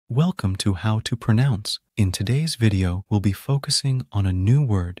Welcome to How to Pronounce. In today's video, we'll be focusing on a new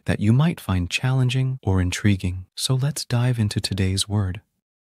word that you might find challenging or intriguing. So let's dive into today's word.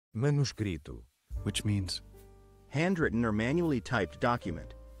 Manuscrito. Which means handwritten or manually typed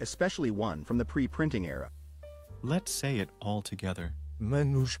document, especially one from the pre-printing era. let's say it all together.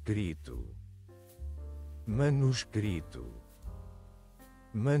 Manuscrito. Manuscrito.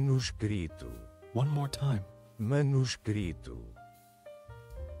 Manuscrito. One more time. Manuscrito.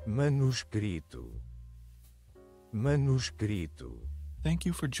 Manuscrito. Manuscrito. Thank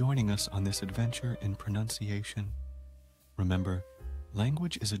you for joining us on this adventure in pronunciation. Remember,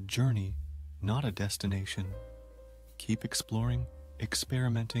 language is a journey, not a destination. Keep exploring,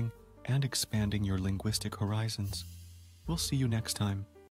 experimenting, and expanding your linguistic horizons. We'll see you next time.